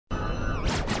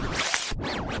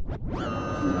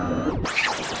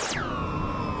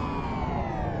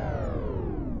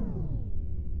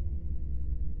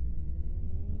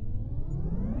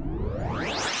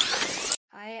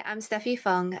I'm Stephy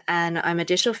Fung, and I'm a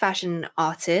digital fashion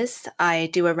artist. I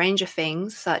do a range of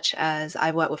things, such as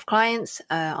I work with clients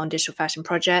on digital fashion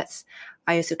projects.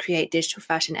 I also create digital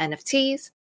fashion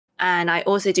NFTs, and I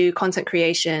also do content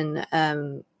creation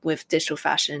with digital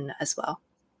fashion as well.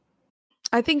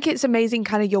 I think it's amazing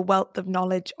kind of your wealth of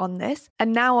knowledge on this.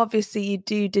 And now obviously you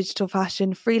do digital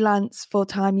fashion freelance full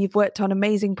time. You've worked on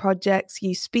amazing projects.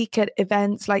 You speak at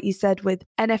events, like you said, with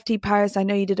NFT Paris. I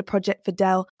know you did a project for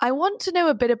Dell. I want to know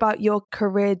a bit about your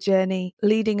career journey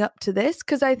leading up to this,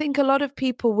 because I think a lot of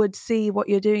people would see what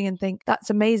you're doing and think that's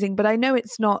amazing. But I know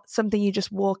it's not something you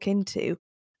just walk into.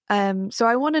 So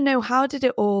I want to know, how did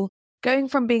it all, going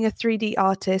from being a 3D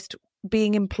artist,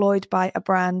 being employed by a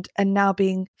brand, and now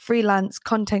being freelance,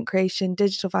 content creation,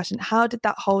 digital fashion, how did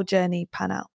that whole journey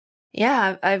pan out?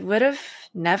 Yeah, I would have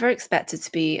never expected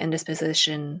to be in this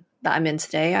position that I'm in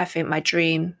today. I think my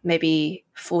dream maybe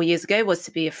 4 years ago was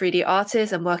to be a 3D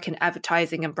artist and work in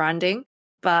advertising and branding.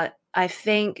 But I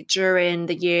think during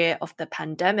the year of the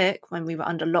pandemic, when we were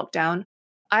under lockdown,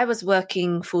 I was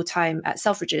working full time at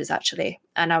Selfridges actually,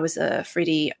 and I was a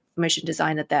 3D motion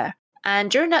designer there.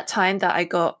 And during that time that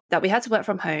we had to work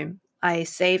from home, I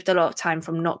saved a lot of time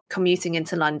from not commuting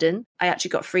into London. I actually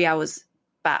got 3 hours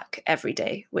back every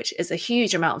day, which is a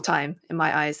huge amount of time in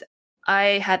my eyes.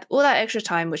 I had all that extra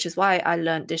time, which is why I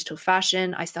learned digital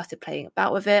fashion. I started playing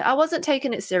about with it. I wasn't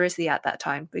taking it seriously at that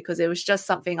time because it was just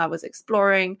something I was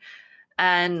exploring.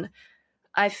 And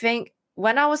I think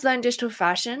when I was learning digital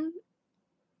fashion,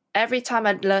 every time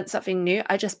I'd learned something new,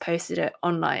 I just posted it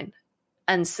online.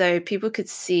 And so people could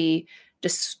see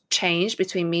this change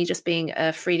between me just being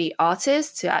a 3D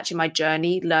artist to actually my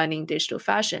journey learning digital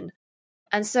fashion.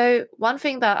 And so one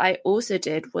thing that I also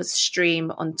did was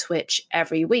stream on Twitch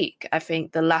every week. I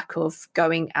think the lack of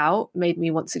going out made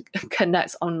me want to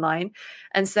connect online.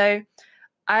 And so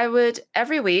I would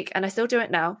every week, and I still do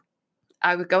it now,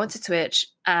 I would go onto Twitch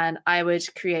and I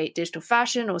would create digital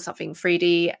fashion or something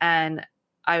 3D, and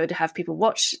I would have people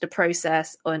watch the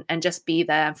process and just be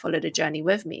there and follow the journey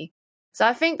with me. So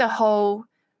I think the whole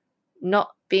not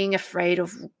being afraid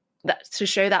of that to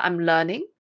show that I'm learning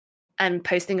and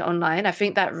posting it online, I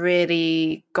think that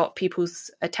really got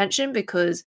people's attention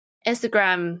because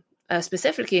Instagram,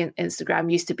 specifically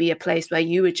Instagram, used to be a place where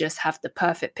you would just have the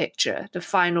perfect picture, the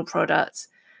final product,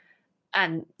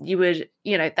 and you would,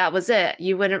 that was it.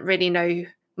 You wouldn't really know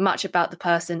much about the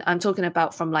person. I'm talking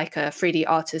about from like a 3D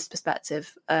artist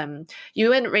perspective. You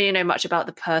wouldn't really know much about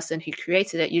the person who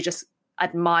created it. You just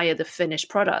admire the finished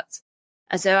product.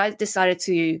 And so I decided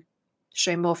to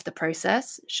show more of the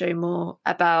process, show more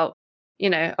about,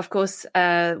 of course,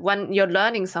 when you're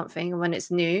learning something, when it's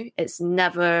new, it's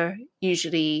never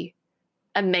usually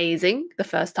amazing the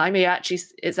first time.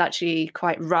 It's actually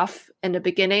quite rough in the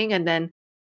beginning. And then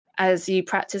as you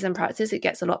practice and practice, it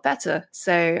gets a lot better.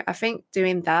 So I think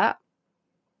doing that,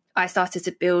 I started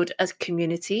to build a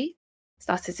community,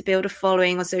 started to build a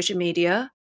following on social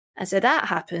media. And so that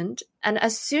happened. And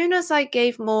as soon as I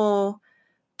gave more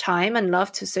time and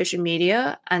love to social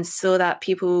media and saw that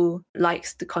people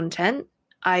liked the content,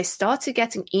 I started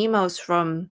getting emails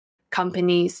from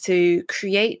companies to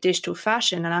create digital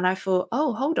fashion. And I thought,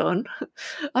 oh, hold on,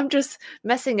 I'm just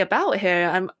messing about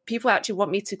here. And people actually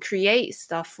want me to create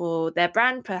stuff for their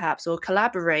brand perhaps or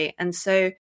collaborate. And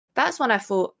so that's when I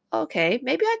thought, okay,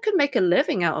 maybe I could make a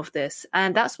living out of this.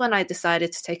 And that's when I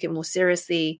decided to take it more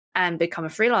seriously and become a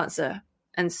freelancer.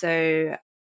 And so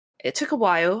it took a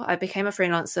while. I became a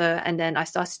freelancer and then I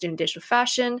started doing digital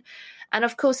fashion. And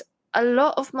of course, a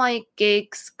lot of my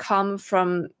gigs come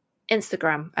from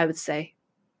Instagram, I would say,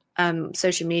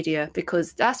 social media,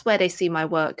 because that's where they see my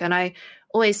work. And I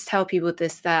always tell people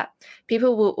this, that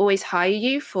people will always hire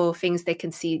you for things they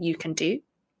can see you can do.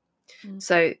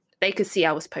 So they could see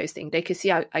I was posting. They could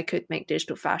see I could make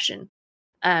digital fashion.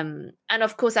 And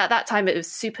of course, at that time, it was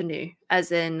super new,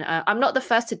 as in I'm not the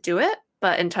first to do it,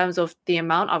 but in terms of the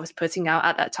amount I was putting out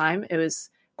at that time, it was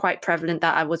quite prevalent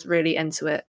that I was really into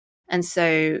it. And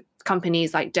so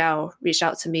companies like Dell reached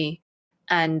out to me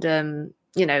and,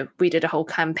 we did a whole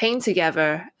campaign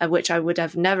together, which I would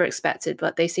have never expected,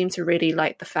 but they seemed to really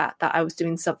like the fact that I was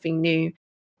doing something new.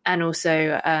 And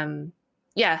also,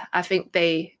 I think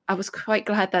I was quite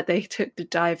glad that they took the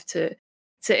dive to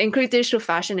include digital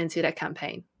fashion into their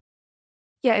campaign.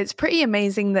 Yeah, it's pretty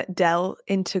amazing that Dell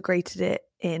integrated it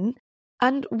in.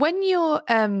 And when you're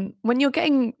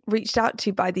getting reached out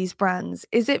to by these brands,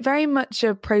 is it very much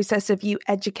a process of you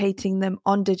educating them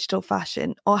on digital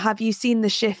fashion, or have you seen the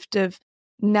shift of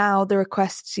now the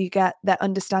requests you get, they're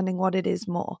understanding what it is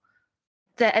more?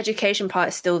 the education part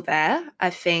is still there.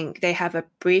 I think they have a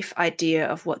brief idea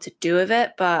of what to do with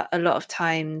it, but a lot of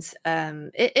times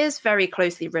it is very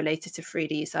closely related to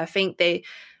 3D. So I think they,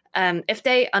 if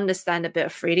they understand a bit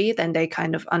of 3D, then they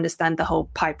kind of understand the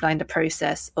whole pipeline, the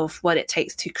process of what it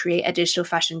takes to create a digital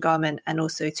fashion garment and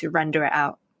also to render it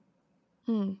out.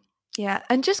 Yeah.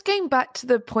 And just going back to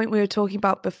the point we were talking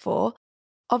about before,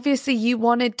 obviously you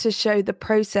wanted to show the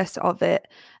process of it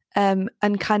and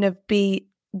kind of be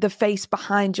the face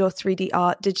behind your 3D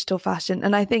art, digital fashion.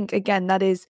 And I think, again, that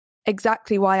is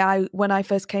exactly why when I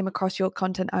first came across your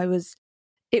content,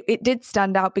 it did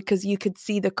stand out because you could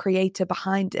see the creator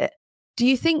behind it. Do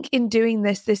you think in doing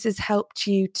this has helped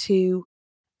you to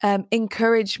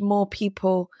encourage more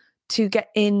people to get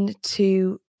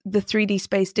into the 3D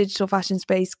space, digital fashion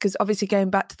space? Because obviously, going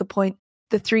back to the point,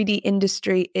 the 3D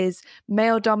industry is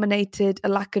male dominated, a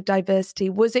lack of diversity.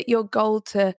 Was it your goal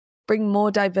to bring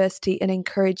more diversity and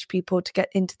encourage people to get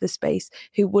into the space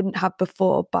who wouldn't have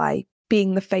before by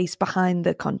being the face behind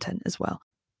the content as well?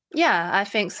 Yeah, I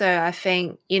think so. I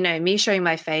think, me showing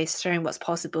my face, showing what's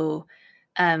possible,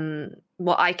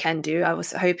 what I can do. I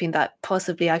was hoping that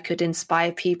possibly I could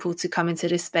inspire people to come into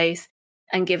this space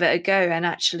and give it a go. And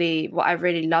actually, what I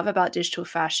really love about digital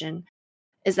fashion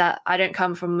is that I don't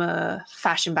come from a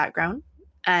fashion background,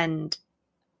 and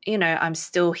I'm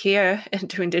still here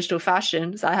doing digital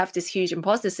fashion. So I have this huge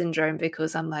imposter syndrome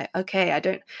because I'm like, okay, I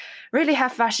don't really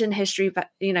have fashion history, but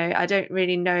I don't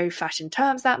really know fashion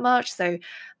terms that much. So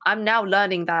I'm now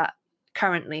learning that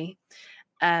currently.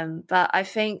 But I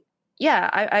think, yeah,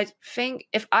 I think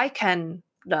if I can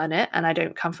learn it, and I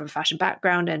don't come from a fashion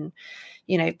background, and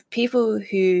people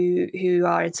who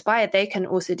are inspired, they can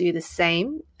also do the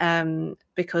same,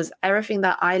 because everything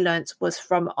that I learned was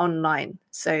from online.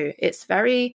 So it's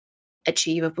very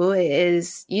achievable. It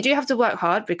is, you do have to work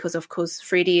hard because of course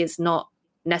 3D is not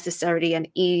necessarily an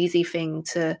easy thing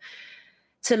to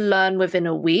learn within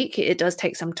a week. It does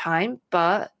take some time,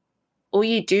 but all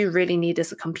you do really need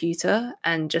is a computer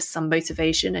and just some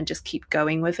motivation and just keep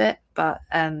going with it. But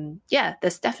yeah,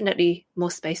 there's definitely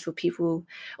more space for people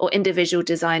or individual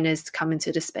designers to come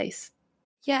into the space.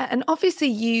 Yeah. And obviously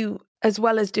you, as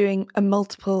well as doing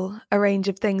a range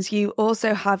of things, you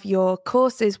also have your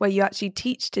courses where you actually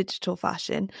teach digital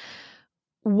fashion.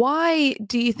 Why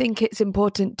do you think it's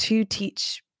important to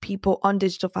teach people on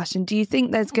digital fashion? Do you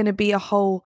think there's going to be a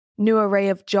whole new array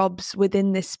of jobs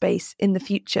within this space in the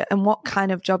future? And what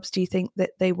kind of jobs do you think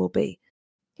that they will be?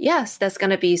 Yes, there's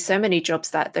going to be so many jobs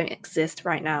that don't exist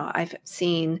right now. I've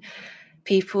seen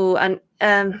people, and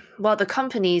the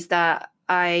companies that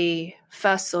I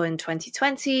first saw in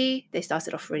 2020, they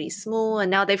started off really small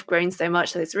and now they've grown so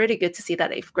much. So it's really good to see that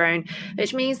they've grown,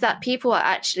 which means that people are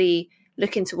actually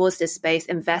looking towards this space,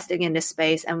 investing in this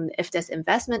space. And if there's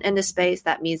investment in this space,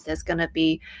 that means there's going to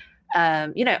be,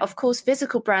 of course,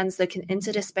 physical brands looking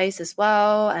into this space as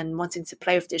well and wanting to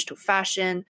play with digital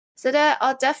fashion. So there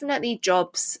are definitely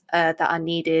jobs that are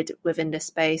needed within this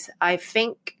space. I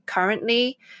think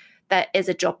currently there is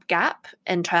a job gap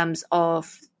in terms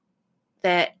of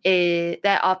there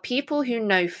are people who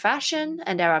know fashion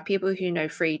and there are people who know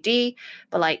 3D,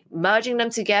 but like merging them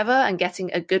together and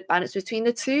getting a good balance between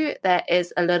the two, there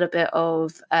is a little bit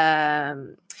of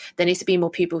there needs to be more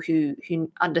people who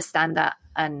understand that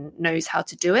and knows how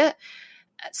to do it.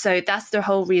 So that's the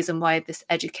whole reason why this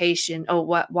education, or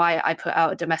why I put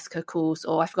out a Domestica course,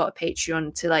 or I've got a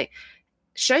Patreon to like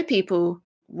show people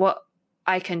what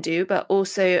I can do, but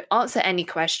also answer any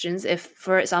questions. If,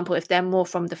 for example, if they're more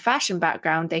from the fashion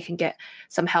background, they can get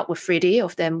some help with 3D, or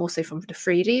if they're more so from the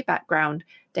 3D background,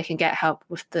 they can get help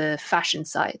with the fashion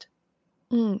side.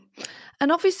 And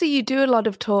obviously you do a lot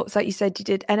of talks, like you said, you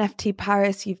did NFT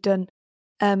Paris, you've done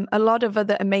a lot of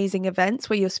other amazing events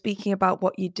where you're speaking about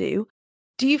what you do.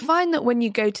 Do you find that when you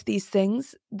go to these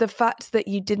things, the fact that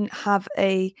you didn't have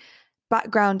a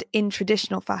background in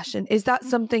traditional fashion, is that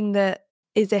something that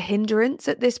is a hindrance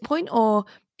at this point, or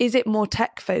is it more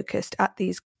tech focused at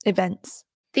these events?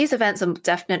 These events are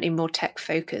definitely more tech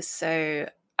focused. So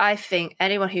I think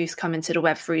anyone who's come into the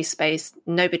Web3 space,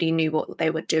 nobody knew what they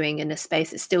were doing in this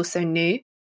space. It's still so new.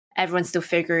 Everyone's still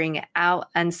figuring it out.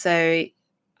 And so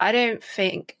I don't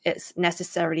think it's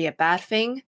necessarily a bad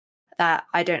thing that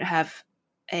I don't have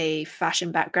a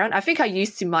fashion background. I think I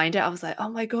used to mind it. I was like, oh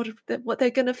my God, what they're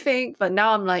going to think. But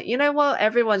now I'm like, you know what?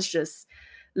 Everyone's just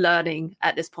learning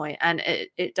at this point and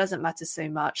it doesn't matter so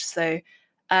much. So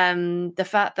the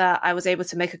fact that I was able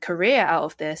to make a career out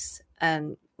of this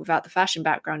without the fashion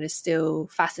background is still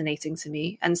fascinating to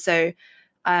me. And so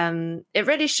it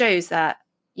really shows that,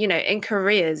 in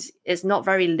careers, it's not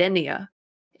very linear.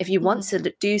 If you want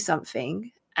to do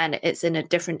something, and it's in a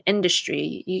different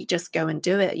industry, you just go and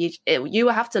do it. You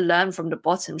will have to learn from the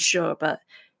bottom, sure, but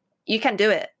you can do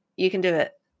it. You can do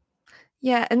it.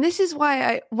 Yeah, and this is why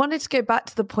I wanted to go back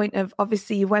to the point of,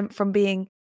 obviously you went from being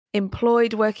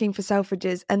employed working for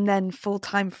Selfridges and then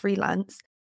full-time freelance.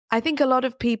 I think a lot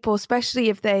of people, especially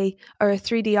if they are a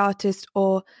 3D artist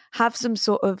or have some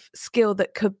sort of skill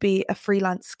that could be a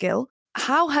freelance skill,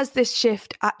 how has this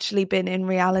shift actually been in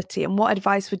reality? And what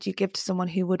advice would you give to someone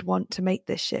who would want to make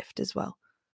this shift as well?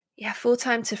 Yeah,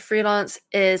 full-time to freelance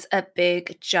is a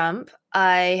big jump.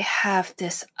 I have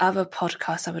this other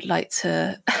podcast I would like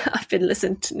to, I've been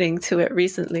listening to it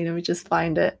recently. Let me just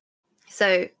find it.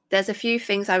 So there's a few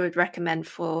things I would recommend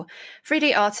for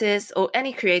 3D artists or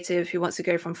any creative who wants to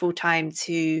go from full-time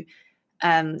to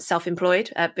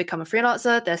self-employed, become a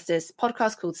freelancer. There's this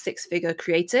podcast called Six Figure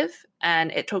Creative,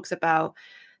 and it talks about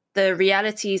the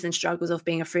realities and struggles of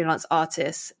being a freelance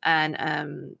artist and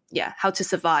how to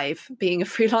survive being a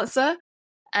freelancer.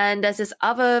 And there's this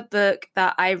other book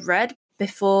that I read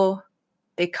before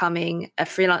becoming a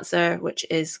freelancer, which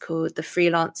is called The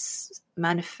Freelancer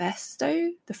Manifesto,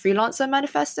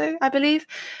 I believe.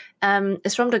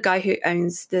 It's from the guy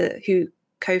who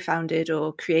co-founded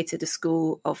or created the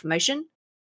School of Motion.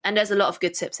 And there's a lot of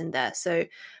good tips in there. So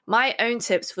my own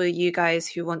tips for you guys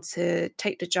who want to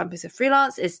take the jump as a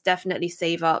freelance is definitely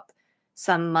save up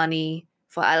some money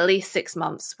for at least 6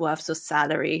 months worth of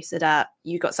salary so that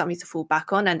you got something to fall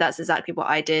back on. And that's exactly what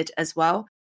I did as well.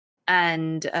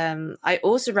 And I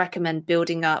also recommend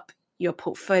building up your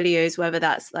portfolios, whether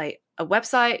that's like a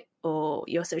website or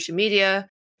your social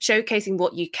media, showcasing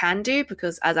what you can do,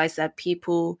 because as I said,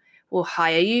 people will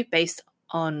hire you based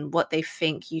on what they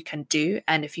think you can do.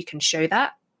 And if you can show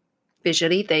that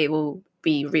visually, they will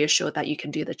be reassured that you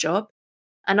can do the job.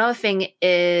 Another thing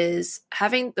is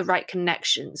having the right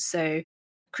connections. So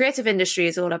creative industry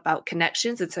is all about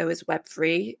connections, and so is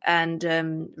Web3.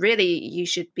 And really, you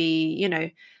should be,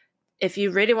 if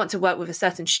you really want to work with a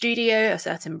certain studio, a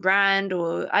certain brand,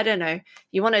 or I don't know,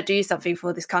 you want to do something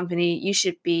for this company, you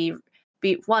should be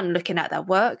one, looking at their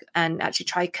work and actually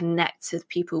try to connect to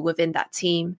people within that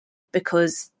team,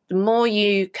 because the more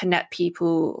you connect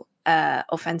people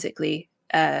authentically,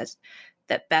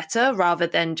 that better, rather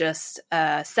than just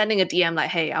sending a DM like,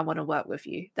 hey, I want to work with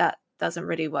you. That doesn't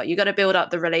really work. You got to build up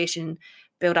the relation,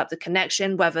 build up the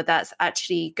connection, whether that's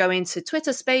actually going to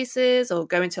Twitter Spaces or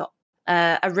going to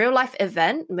a real life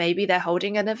event. Maybe they're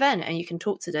holding an event and you can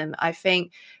talk to them. I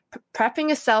think prepping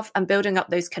yourself and building up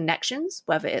those connections,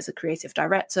 whether it's a creative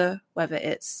director, whether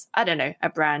it's, I don't know, a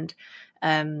brand,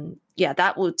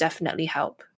 that will definitely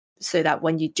help, so that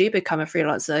when you do become a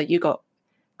freelancer, you got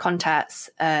contacts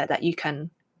that you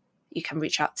can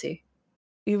reach out to.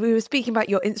 We were speaking about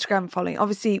your Instagram following.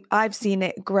 Obviously, I've seen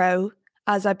it grow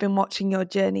as I've been watching your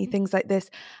journey, things like this.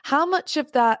 How much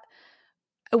of that,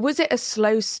 was it a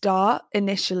slow start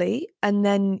initially and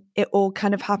then it all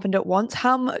kind of happened at once?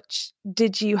 How much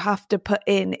did you have to put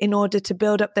in order to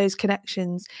build up those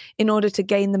connections, in order to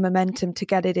gain the momentum to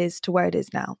get to where it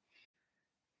is now?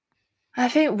 I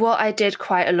think what I did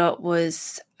quite a lot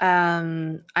was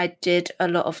I did a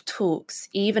lot of talks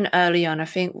even early on. I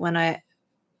think when I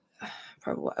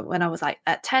was like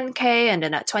at 10K and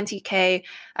then at 20K,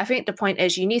 I think the point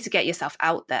is you need to get yourself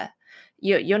out there.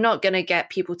 You're not going to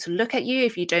get people to look at you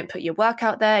if you don't put your work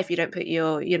out there, if you don't put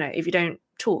if you don't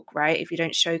talk, right? If you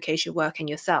don't showcase your work and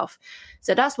yourself.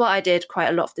 So that's what I did quite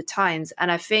a lot of the times.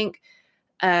 And I think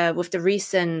with the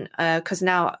recent, because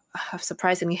now I've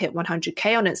surprisingly hit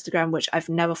 100K on Instagram, which I've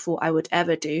never thought I would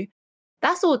ever do.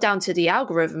 That's all down to the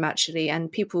algorithm, actually,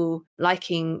 and people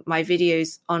liking my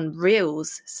videos on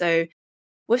Reels. So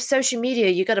with social media,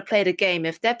 you got to play the game.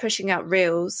 If they're pushing out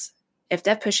Reels, if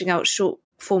they're pushing out short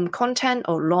form content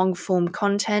or long form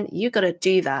content, you got to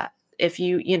do that. If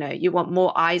you want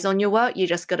more eyes on your work, you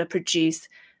just got to produce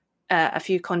a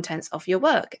few contents of your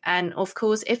work. And of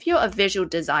course, if you're a visual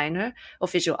designer or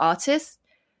visual artist,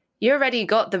 you already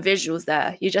got the visuals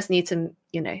there. You just need to,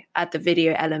 add the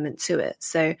video element to it.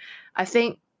 So I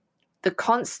think the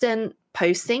constant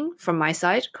posting from my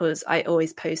side, because I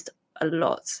always post a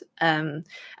lot, and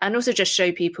also just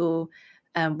show people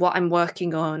what I'm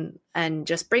working on and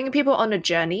just bringing people on a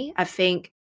journey. I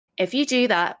think if you do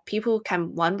that, people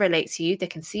can, one, relate to you, they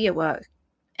can see your work,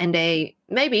 and they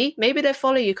maybe they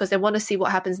follow you because they want to see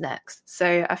what happens next.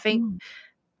 So I think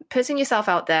putting yourself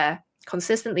out there,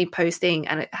 consistently posting,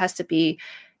 and it has to be,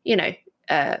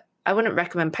 I wouldn't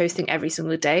recommend posting every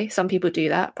single day. Some people do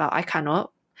that, but I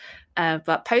cannot.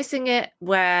 But posting it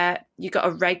where you got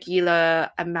a regular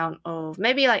amount of,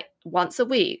 maybe like once a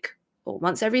week or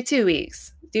once every 2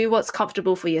 weeks. Do what's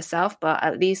comfortable for yourself, but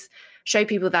at least show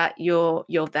people that you're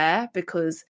there.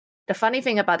 Because the funny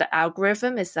thing about the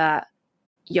algorithm is that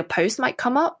your post might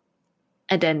come up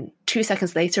and then 2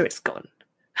 seconds later it's gone.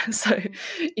 So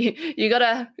you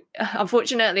gotta,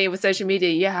 unfortunately with social media,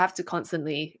 you have to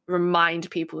constantly remind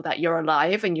people that you're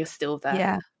alive and you're still there.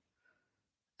 Yeah.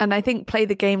 And I think play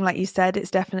the game, like you said,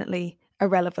 it's definitely a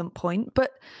relevant point.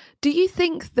 But do you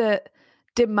think that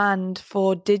demand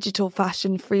for digital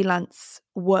fashion freelance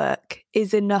work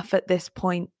is enough at this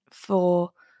point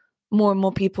for more and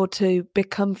more people to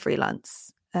become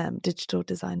freelance digital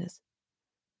designers?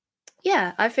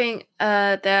 Yeah, I think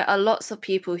there are lots of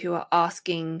people who are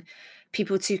asking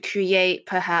people to create,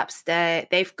 perhaps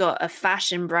they've got a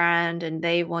fashion brand and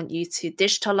they want you to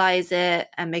digitalize it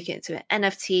and make it into an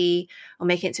NFT or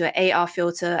make it into an AR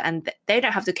filter, and they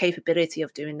don't have the capability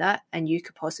of doing that, and you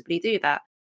could possibly do that.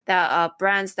 There are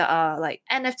brands that are like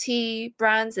NFT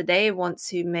brands and they want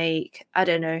to make, I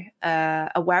don't know,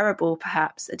 a wearable,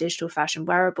 perhaps a digital fashion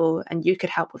wearable, and you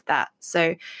could help with that.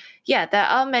 So yeah, there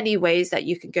are many ways that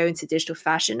you can go into digital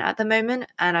fashion at the moment.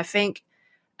 And I think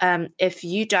if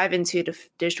you dive into the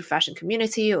digital fashion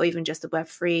community or even just the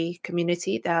Web3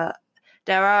 community, there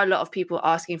are a lot of people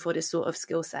asking for this sort of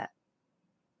skill set.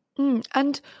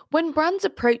 And when brands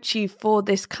approach you for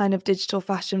this kind of digital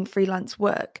fashion freelance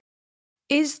work,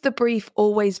 is the brief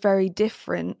always very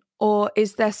different, or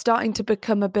is there starting to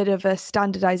become a bit of a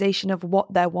standardization of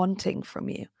what they're wanting from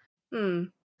you?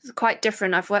 It's quite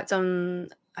different. I've worked on,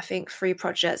 I think, 3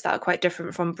 projects that are quite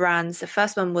different from brands. The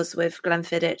first one was with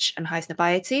Glenfiddich and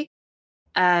Highsnobiety.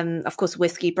 Of course,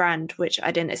 whiskey brand, which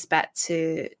I didn't expect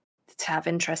to have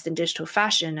interest in digital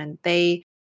fashion. And they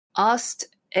asked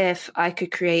if I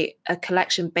could create a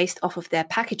collection based off of their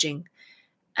packaging.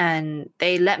 And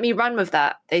they let me run with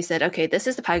that. They said, okay, this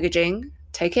is the packaging,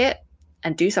 take it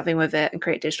and do something with it and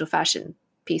create digital fashion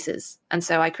pieces. And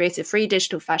so I created 3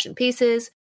 digital fashion pieces.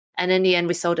 And in the end,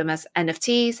 we sold them as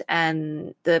NFTs,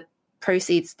 and the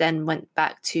proceeds then went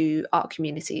back to art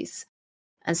communities.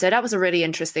 And so that was a really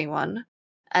interesting one.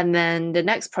 And then the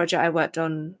next project I worked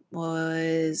on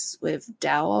was with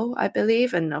Dell, I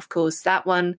believe. And of course, that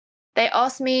one, they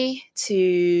asked me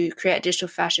to create a digital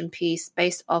fashion piece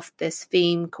based off this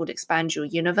theme called Expand Your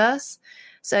Universe.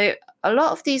 So a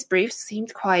lot of these briefs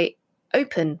seemed quite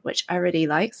open, which I really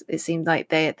liked. It seemed like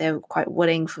they were quite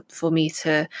willing for me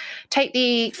to take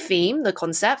the theme, the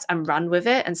concept, and run with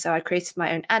it. And so I created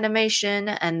my own animation,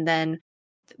 and then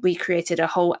we created a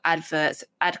whole ad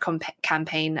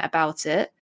campaign about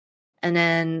it. And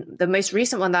then the most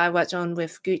recent one that I worked on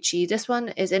with Gucci, this one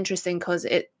is interesting because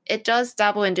it does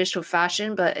dabble in digital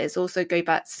fashion, but it's also go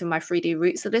back to my 3D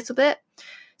roots a little bit.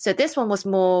 So this one was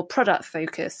more product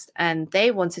focused, and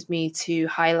they wanted me to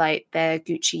highlight their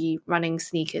Gucci running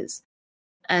sneakers.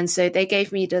 And so they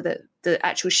gave me the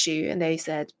actual shoe, and they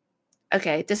said,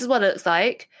 okay, this is what it looks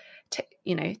like.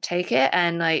 Take it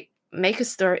and like make a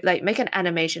story, like make an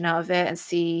animation out of it and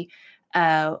see.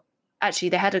 Actually,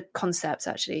 they had a concept,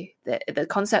 actually. The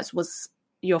concept was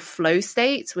your flow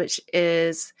state, which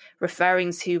is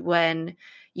referring to when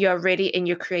you're really in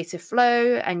your creative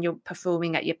flow and you're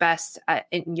performing at your best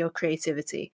in your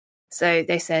creativity. So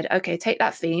they said, okay, take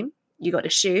that theme, you got a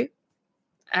shoe,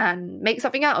 and make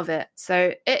something out of it.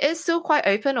 So it is still quite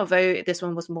open, although this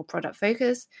one was more product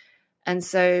focused. And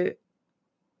so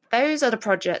those are the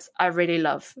projects I really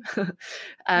love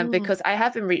because I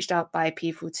have been reached out by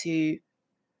people to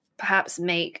perhaps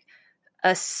make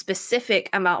a specific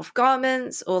amount of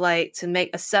garments, or like to make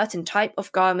a certain type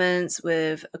of garments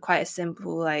with quite a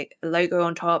simple like logo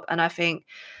on top. And I think,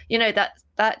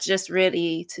 that just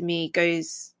really to me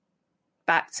goes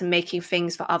back to making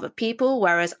things for other people,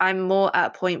 whereas I'm more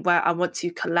at a point where I want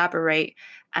to collaborate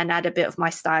and add a bit of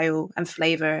my style and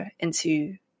flavor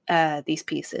into these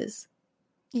pieces.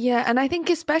 Yeah, and I think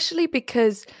especially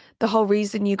because the whole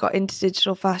reason you got into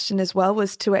digital fashion as well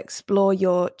was to explore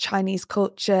your Chinese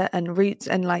culture and roots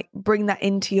and like bring that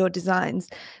into your designs.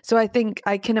 So I think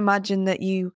I can imagine that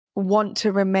you want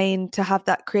to have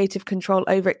that creative control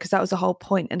over it, because that was the whole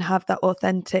point, and have that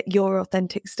your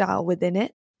authentic style within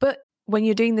it. But when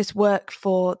you're doing this work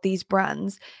for these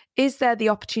brands, is there the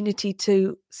opportunity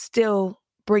to still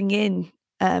bring in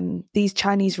these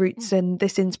Chinese roots and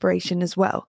this inspiration as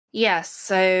well? Yes,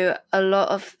 so a lot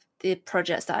of the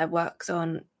projects that I worked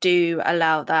on do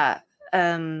allow that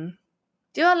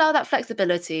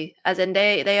flexibility, as in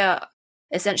they are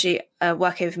essentially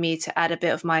working with me to add a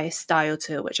bit of my style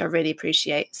to it, which I really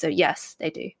appreciate. So yes, they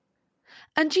do.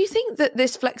 And do you think that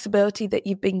this flexibility that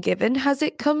you've been given, has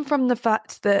it come from the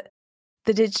fact that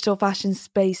the digital fashion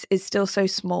space is still so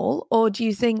small, or do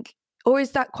you think, or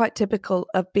is that quite typical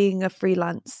of being a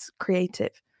freelance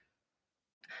creative?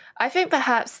 I think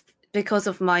perhaps because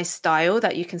of my style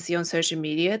that you can see on social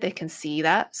media, they can see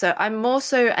that. So I'm more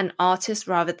so an artist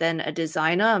rather than a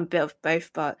designer. I'm a bit of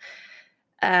both, but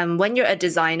when you're a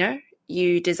designer,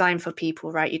 you design for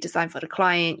people, right? You design for the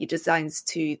client, you design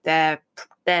to their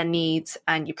needs,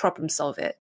 and you problem solve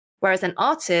it. Whereas an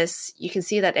artist, you can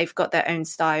see that they've got their own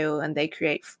style and they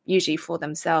create usually for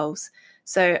themselves.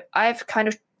 So I've kind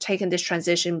of taken this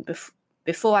transition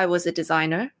before I was a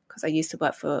designer, because I used to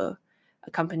work for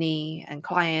a company and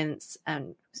clients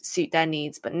and suit their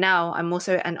needs. But now I'm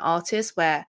also an artist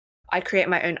where I create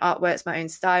my own artworks, my own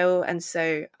style. And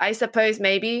so I suppose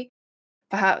maybe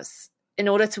perhaps in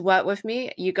order to work with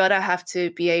me, you gotta have to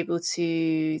be able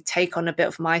to take on a bit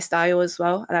of my style as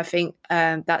well. And I think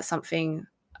that's something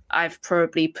I've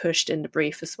probably pushed in the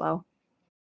brief as well.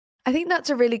 I think that's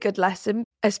a really good lesson,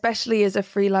 especially as a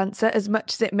freelancer, as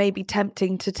much as it may be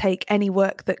tempting to take any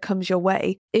work that comes your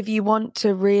way. If you want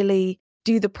to really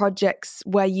do the projects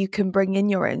where you can bring in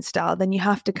your own style, then you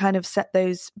have to kind of set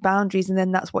those boundaries, and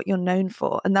then that's what you're known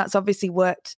for. And that's obviously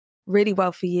worked really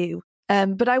well for you.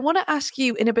 But I want to ask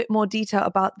you in a bit more detail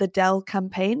about the Dell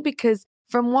campaign, because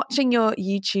from watching your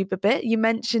YouTube a bit, you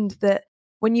mentioned that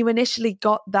when you initially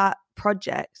got that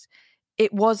project,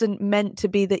 it wasn't meant to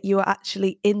be that you were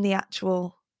actually in the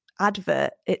actual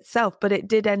advert itself, but it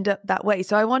did end up that way.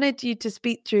 So I wanted you to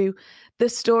speak through the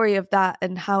story of that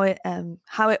and how it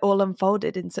all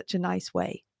unfolded in such a nice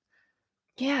way.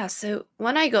 Yeah, so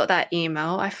when I got that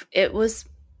email, it was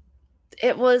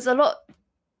a lot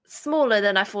smaller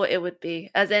than I thought it would be.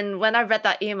 As in, when I read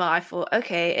that email, I thought,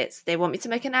 okay, they want me to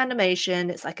make an animation.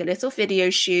 It's like a little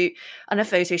video shoot and a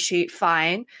photo shoot.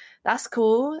 Fine, that's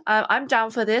cool. I'm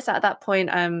down for this. At that point,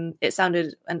 it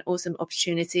sounded an awesome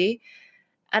opportunity,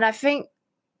 and I think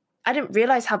I didn't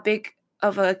realize how big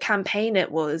of a campaign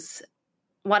it was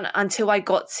until I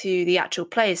got to the actual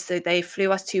place. So they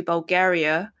flew us to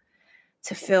Bulgaria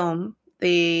to film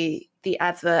the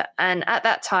advert, and at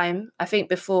that time, I think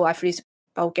before I flew to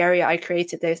Bulgaria, I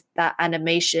created that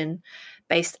animation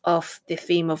based off the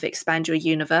theme of Expand Your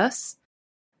Universe.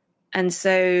 And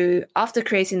so after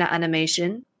creating that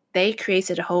animation, they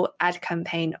created a whole ad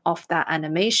campaign off that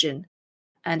animation,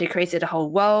 and they created a whole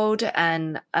world,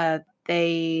 and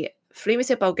they flew me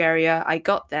to Bulgaria. I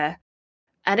got there,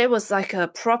 and it was like a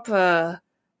proper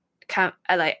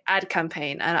ad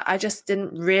campaign, and I just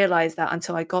didn't realize that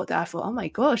until I got there. I thought, oh my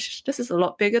gosh, this is a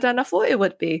lot bigger than I thought it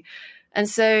would be. And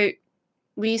so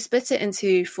we split it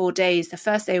into 4 days. The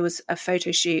first day was a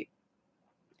photo shoot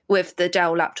with the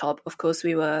Dell laptop. Of course,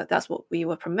 that's what we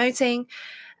were promoting,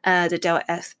 the Dell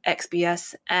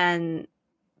XPS, and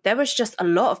there was just a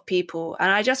lot of people, and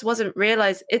I just wasn't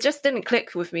realized. It just didn't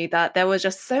click with me that there were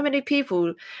just so many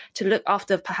people to look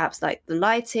after, perhaps like the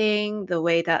lighting, the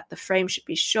way that the frame should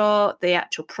be shot, the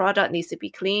actual product needs to be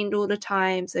cleaned all the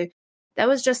time. So there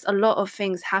was just a lot of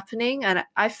things happening, and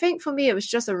I think for me it was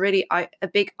just a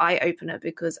big eye opener,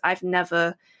 because I've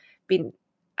never been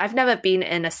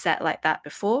in a set like that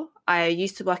before. I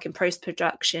used to work in post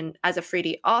production as a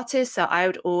 3D artist, so I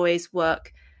would always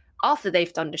work after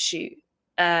they've done the shoot.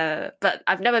 But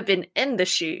I've never been in the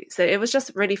shoot. So it was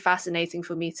just really fascinating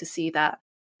for me to see that.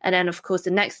 And then, of course,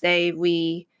 the next day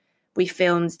we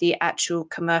filmed the actual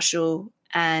commercial,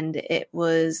 and it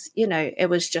was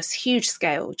just huge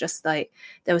scale. Just like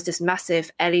there was this massive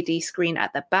LED screen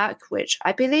at the back, which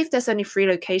I believe there's only 3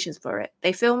 locations for it.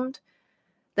 They filmed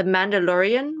The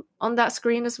Mandalorian on that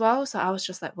screen as well. So I was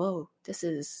just like, whoa, this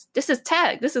is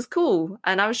tech. This is cool.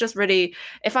 And I was just really,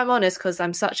 if I'm honest, because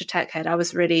I'm such a tech head, I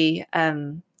was really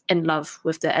in love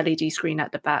with the LED screen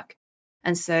at the back.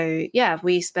 And so, yeah,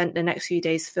 we spent the next few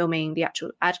days filming the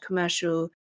actual ad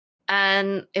commercial.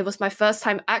 And it was my first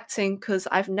time acting, because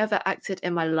I've never acted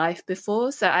in my life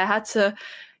before. So I had to,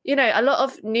 a lot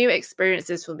of new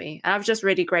experiences for me. And I'm just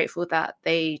really grateful that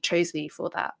they chose me for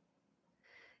that.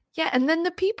 Yeah, and then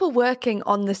the people working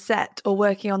on the set or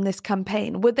working on this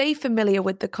campaign, were they familiar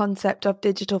with the concept of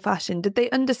digital fashion? Did they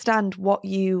understand what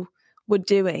you were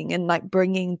doing and like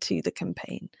bringing to the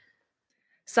campaign?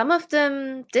 Some of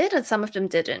them did and some of them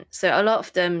didn't. So a lot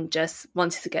of them just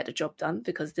wanted to get the job done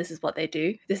because this is what they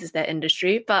do. This is their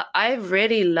industry. But I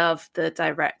really love the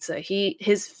director.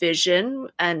 His vision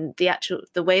and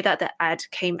the way that the ad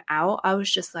came out, I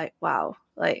was just like, wow,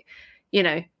 like,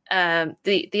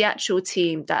 the actual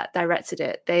team that directed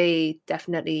it, they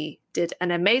definitely did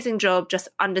an amazing job just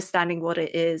understanding what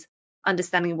it is,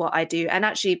 understanding what I do, and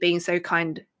actually being so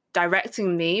kind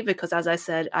directing me, because as I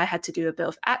said, I had to do a bit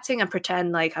of acting and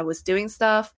pretend like I was doing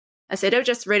stuff. And so they were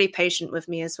just really patient with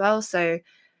me as well. So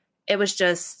it was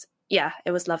just,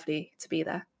 it was lovely to be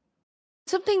there.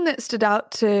 Something that stood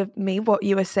out to me, what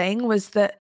you were saying, was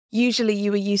that usually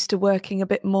you were used to working a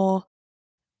bit more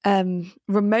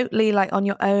remotely, like on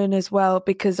your own as well,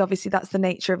 because obviously that's the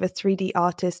nature of a 3D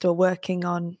artist or working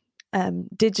on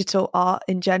digital art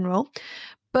in general.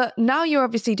 But now you're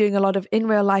obviously doing a lot of in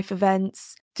real life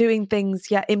events, doing things,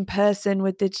 in person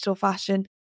with digital fashion.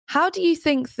 How do you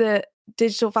think that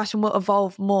digital fashion will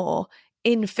evolve more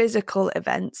in physical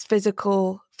events,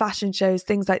 physical fashion shows,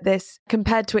 things like this,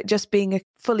 compared to it just being a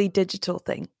fully digital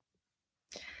thing?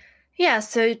 Yeah,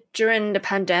 so during the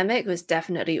pandemic, it was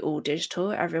definitely all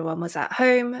digital. Everyone was at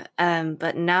home.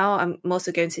 But now I'm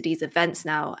also going to these events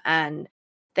now, and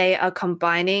they are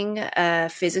combining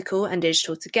physical and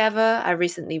digital together. I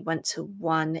recently went to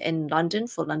one in London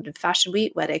for London Fashion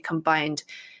Week, where they combined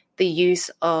the use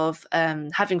of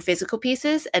having physical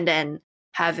pieces and then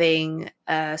having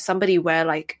somebody wear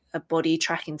like a body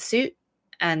tracking suit,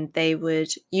 and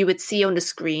you would see on the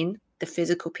screen the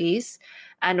physical piece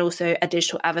and also a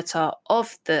digital avatar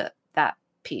of that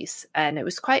piece. And it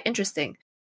was quite interesting.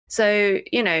 So,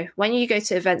 when you go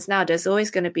to events now, there's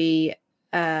always going to be,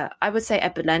 I would say,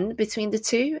 a blend between the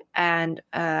two and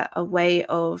a way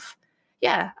of,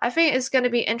 I think it's going to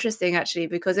be interesting actually,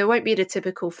 because it won't be the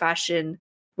typical fashion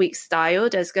week style.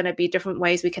 There's going to be different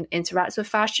ways we can interact with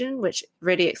fashion, which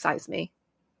really excites me.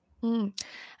 Mm.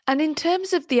 And in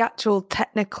terms of the actual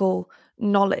technical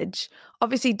knowledge,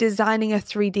 obviously designing a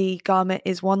 3D garment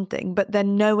is one thing, but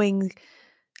then knowing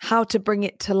how to bring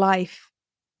it to life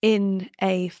in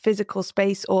a physical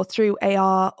space or through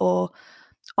AR or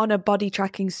on a body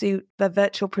tracking suit, the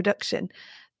virtual production,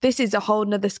 this is a whole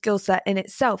nother skill set in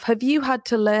itself. Have you had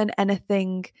to learn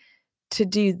anything to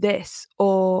do this?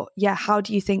 Or how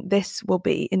do you think this will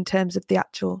be in terms of the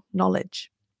actual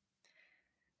knowledge?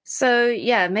 So,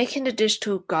 making a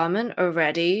digital garment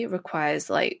already requires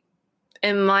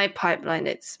in my pipeline,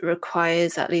 it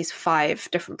requires at least 5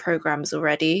 different programs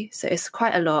already. So it's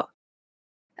quite a lot.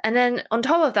 And then on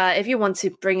top of that, if you want to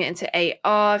bring it into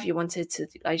AR, if you wanted to,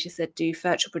 like you said, do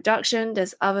virtual production,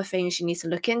 there's other things you need to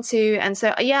look into. And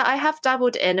so, I have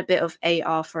dabbled in a bit of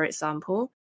AR, for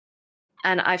example.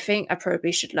 And I think I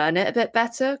probably should learn it a bit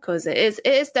better because it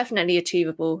is definitely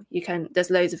achievable.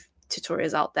 There's loads of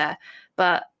tutorials out there,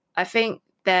 but I think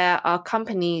there are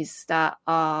companies that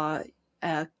are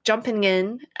jumping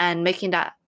in and making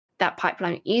that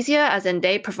pipeline easier, as in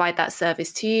they provide that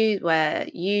service to you where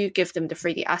you give them the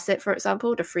 3D asset, for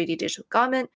example, the 3D digital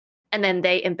garment, and then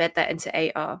they embed that into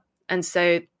AR. And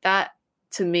so that,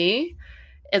 to me,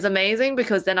 is amazing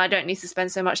because then I don't need to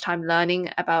spend so much time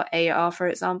learning about AR, for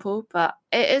example. But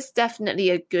it is definitely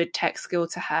a good tech skill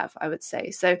to have, I would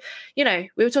say. So, we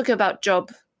were talking about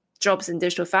jobs in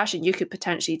digital fashion. You could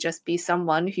potentially just be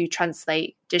someone who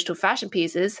translate digital fashion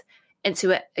pieces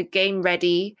into a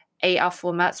game-ready AR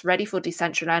formats, ready for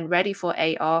Decentraland, ready for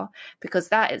AR, because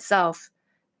that itself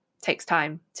takes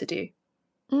time to do.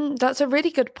 That's a really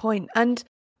good point. And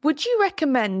would you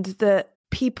recommend that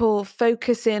people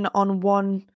focus in on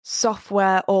one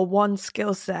software or one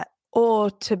skill set, or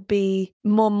to be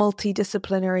more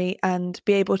multidisciplinary and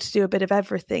be able to do a bit of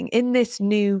everything in this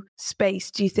new space?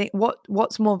 Do you think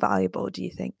what's more valuable, do you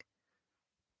think?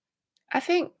 I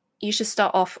think you should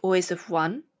start off always with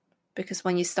one, because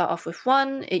when you start off with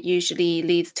one, it usually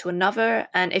leads to another.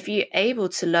 And if you're able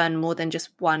to learn more than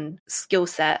just one skill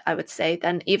set, I would say,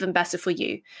 then even better for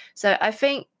you. So I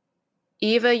think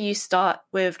either you start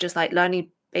with just like learning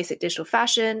basic digital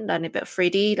fashion, learning a bit of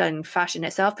 3D, learning fashion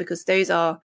itself, because those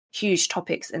are huge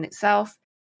topics in itself.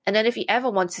 And then if you ever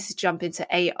wanted to jump into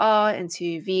AR,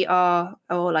 into VR,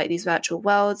 or like these virtual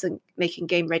worlds and making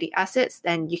game ready assets,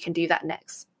 then you can do that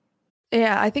next.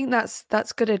 Yeah, I think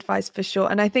that's good advice for sure.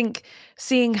 And I think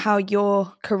seeing how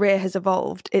your career has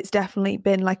evolved, it's definitely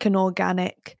been like an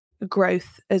organic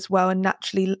growth as well, and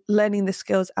naturally learning the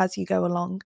skills as you go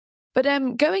along. But I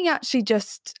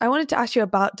wanted to ask you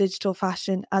about digital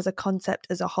fashion as a concept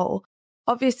as a whole.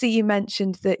 Obviously, you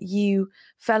mentioned that you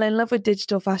fell in love with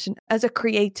digital fashion as a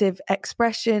creative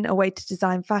expression, a way to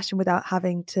design fashion without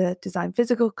having to design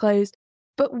physical clothes.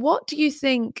 But what do you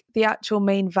think the actual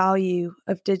main value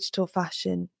of digital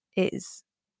fashion is?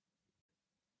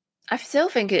 I still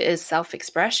think it is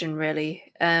self-expression,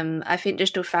 really. I think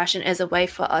digital fashion is a way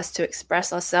for us to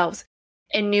express ourselves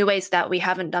in new ways that we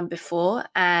haven't done before.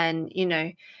 And,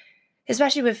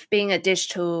 especially with being a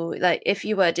digital, like if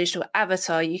you were a digital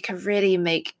avatar, you can really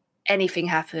make anything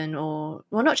happen. Or,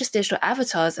 well, not just digital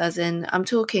avatars, as in, I'm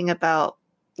talking about,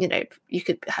 you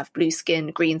could have blue skin,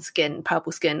 green skin,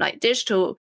 purple skin, like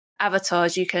digital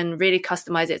avatars. You can really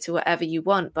customize it to whatever you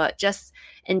want. But just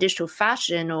in digital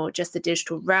fashion or just the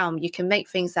digital realm, you can make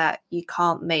things that you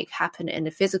can't make happen in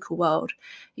the physical world.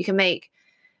 You can make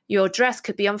your dress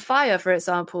could be on fire, for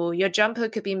example. Your jumper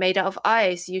could be made out of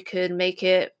ice. You could make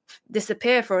it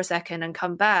disappear for a second and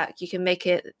come back. You can make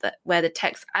it where the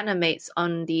text animates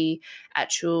on the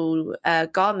actual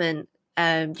garment.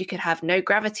 You could have no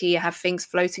gravity, have things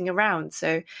floating around.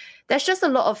 So there's just a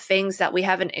lot of things that we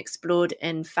haven't explored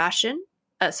in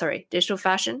digital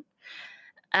fashion.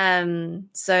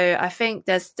 So I think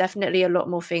there's definitely a lot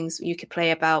more things you could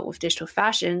play about with digital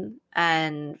fashion,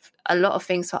 and a lot of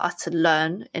things for us to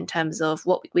learn in terms of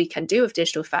what we can do with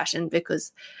digital fashion,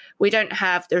 because we don't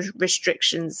have the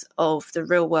restrictions of the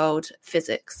real world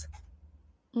physics.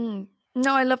 No,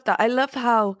 I love that. I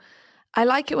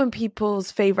like it when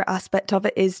people's favorite aspect of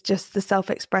it is just the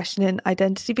self-expression and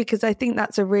identity, because I think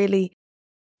that's a really,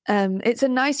 it's a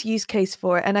nice use case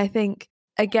for it. And I think,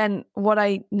 again, what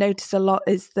I notice a lot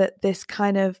is that this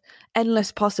kind of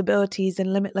endless possibilities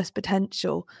and limitless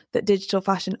potential that digital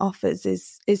fashion offers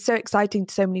is so exciting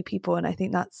to so many people. And I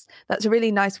think that's a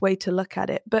really nice way to look at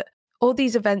it. But all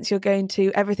these events you're going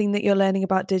to, everything that you're learning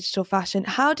about digital fashion,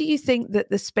 how do you think that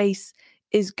the space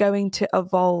is going to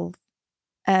evolve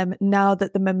now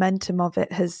that the momentum of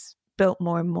it has built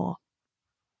more and more?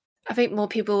 I think more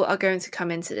people are going to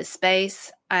come into this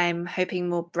space. I'm hoping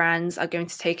more brands are going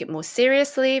to take it more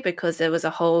seriously, because there was a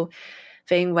whole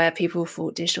thing where people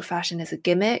thought digital fashion is a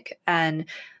gimmick. And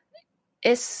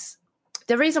it's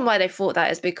the reason why they thought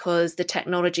that is because the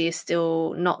technology is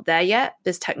still not there yet.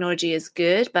 This technology is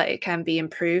good, but it can be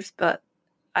improved. But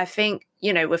I think,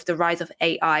 with the rise of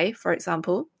AI, for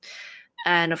example,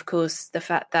 and of course, the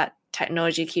fact that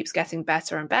technology keeps getting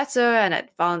better and better and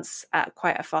advance at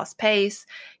quite a fast pace,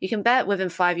 you can bet within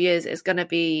 5 years it's going to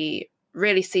be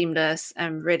really seamless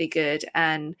and really good.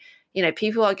 And,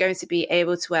 people are going to be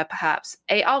able to wear perhaps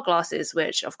AR glasses,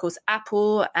 which of course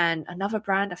Apple and another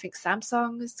brand, I think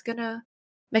Samsung, is going to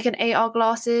make an AR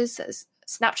glasses.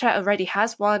 Snapchat already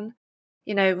has one.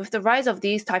 With the rise of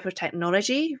these type of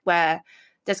technology, where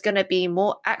there's going to be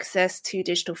more access to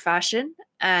digital fashion,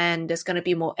 and there's going to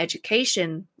be more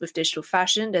education with digital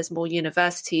fashion. There's more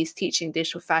universities teaching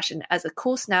digital fashion as a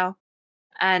course now.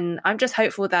 And I'm just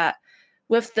hopeful that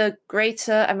with the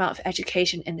greater amount of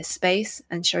education in this space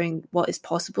and showing what is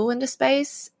possible in this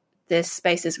space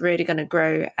is really going to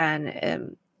grow.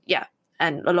 And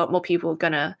and a lot more people are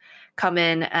going to come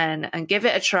in and give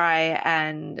it a try,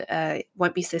 and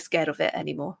won't be so scared of it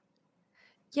anymore.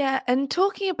 Yeah, and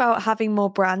talking about having more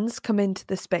brands come into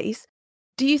the space,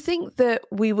 do you think that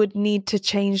we would need to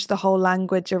change the whole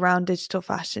language around digital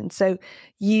fashion? So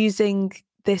using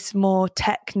this more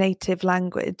tech native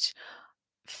language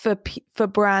for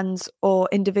brands or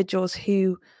individuals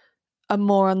who are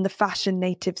more on the fashion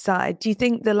native side, do you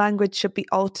think the language should be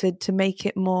altered to make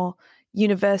it more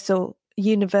universal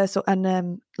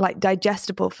and like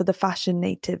digestible for the fashion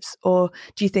natives? Or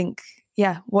do you think,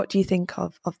 what do you think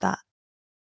of that?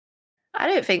 I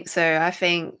don't think so. I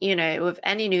think, with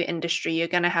any new industry, you're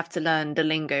going to have to learn the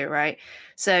lingo, right?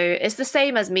 So it's the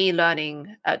same as me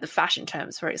learning the fashion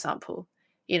terms, for example.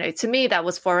 To me, that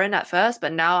was foreign at first,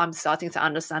 but now I'm starting to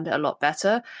understand it a lot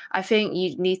better. I think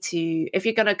you need to, if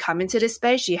you're going to come into this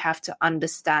space, you have to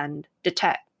understand the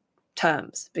tech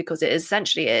terms, because it is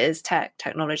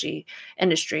technology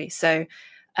industry. So,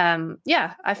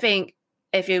 I think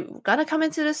if you're going to come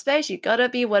into this space, you got to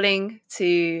be willing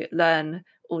to learn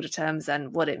all the terms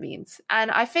and what it means. And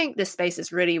I think this space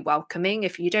is really welcoming.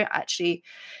 If you don't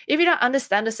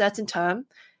understand a certain term,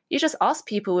 you just ask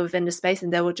people within the space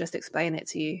and they will just explain it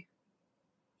to you.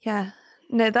 Yeah,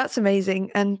 no, that's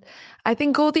amazing. And I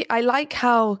think I like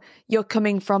how you're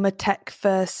coming from a tech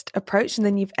first approach and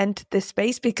then you've entered this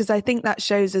space, because I think that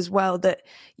shows as well that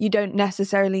you don't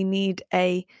necessarily need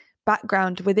a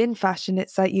background within fashion.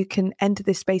 It's like you can enter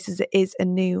this space as it is a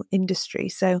new industry.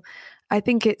 So I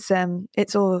think it's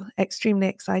all extremely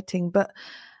exciting. But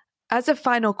as a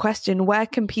final question, where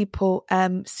can people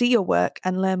see your work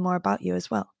and learn more about you as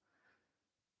well?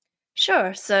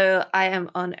 Sure. So I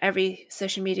am on every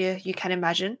social media you can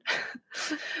imagine.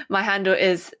 My handle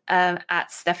is at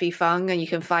Stephy Fung, and you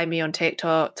can find me on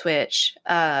TikTok, Twitch,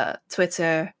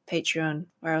 Twitter, Patreon,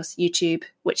 where else? YouTube,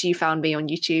 which you found me on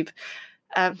YouTube.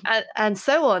 And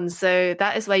so on. So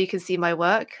that is where you can see my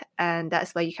work, and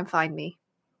that's where you can find me.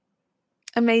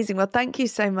 Amazing. Well, thank you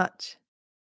so much.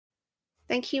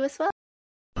 Thank you as well.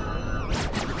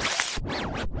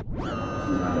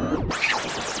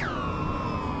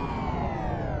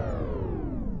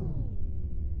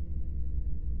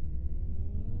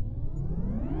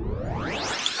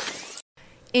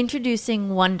 Introducing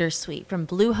Wondersuite from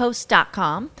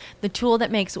Bluehost.com, the tool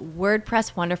that makes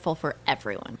WordPress wonderful for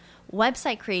everyone.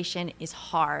 Website creation is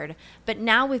hard, but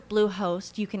now with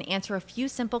Bluehost, you can answer a few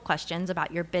simple questions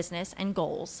about your business and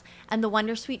goals, and the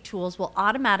Wondersuite tools will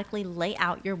automatically lay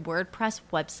out your WordPress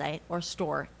website or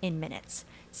store in minutes.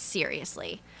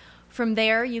 Seriously. From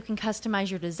there, you can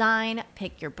customize your design,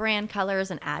 pick your brand colors,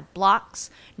 and add blocks.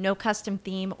 No custom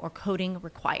theme or coding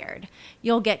required.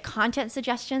 You'll get content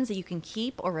suggestions that you can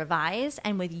keep or revise,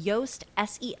 and with Yoast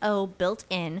SEO built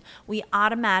in, we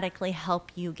automatically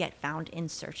help you get found in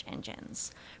search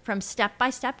engines. From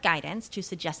step-by-step guidance to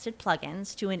suggested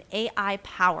plugins to an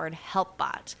AI-powered help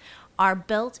bot, our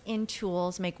built-in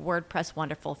tools make WordPress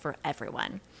wonderful for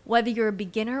everyone. Whether you're a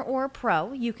beginner or a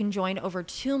pro, you can join over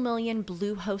 2 million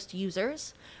Bluehost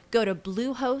users. Go to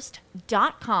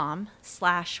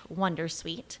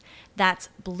bluehost.com/wondersuite. That's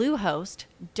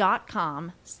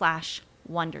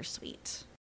bluehost.com/wondersuite.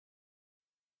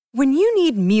 When you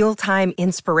need mealtime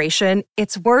inspiration,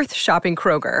 it's worth shopping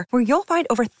Kroger, where you'll find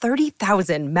over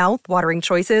 30,000 mouth-watering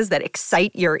choices that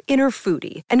excite your inner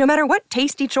foodie. And no matter what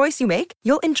tasty choice you make,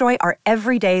 you'll enjoy our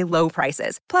everyday low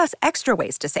prices, plus extra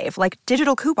ways to save, like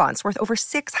digital coupons worth over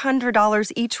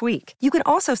 $600 each week. You can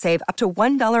also save up to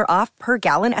 $1 off per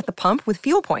gallon at the pump with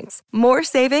fuel points. More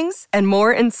savings and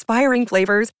more inspiring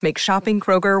flavors make shopping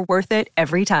Kroger worth it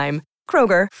every time.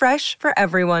 Kroger, fresh for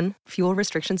everyone. Fuel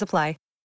restrictions apply.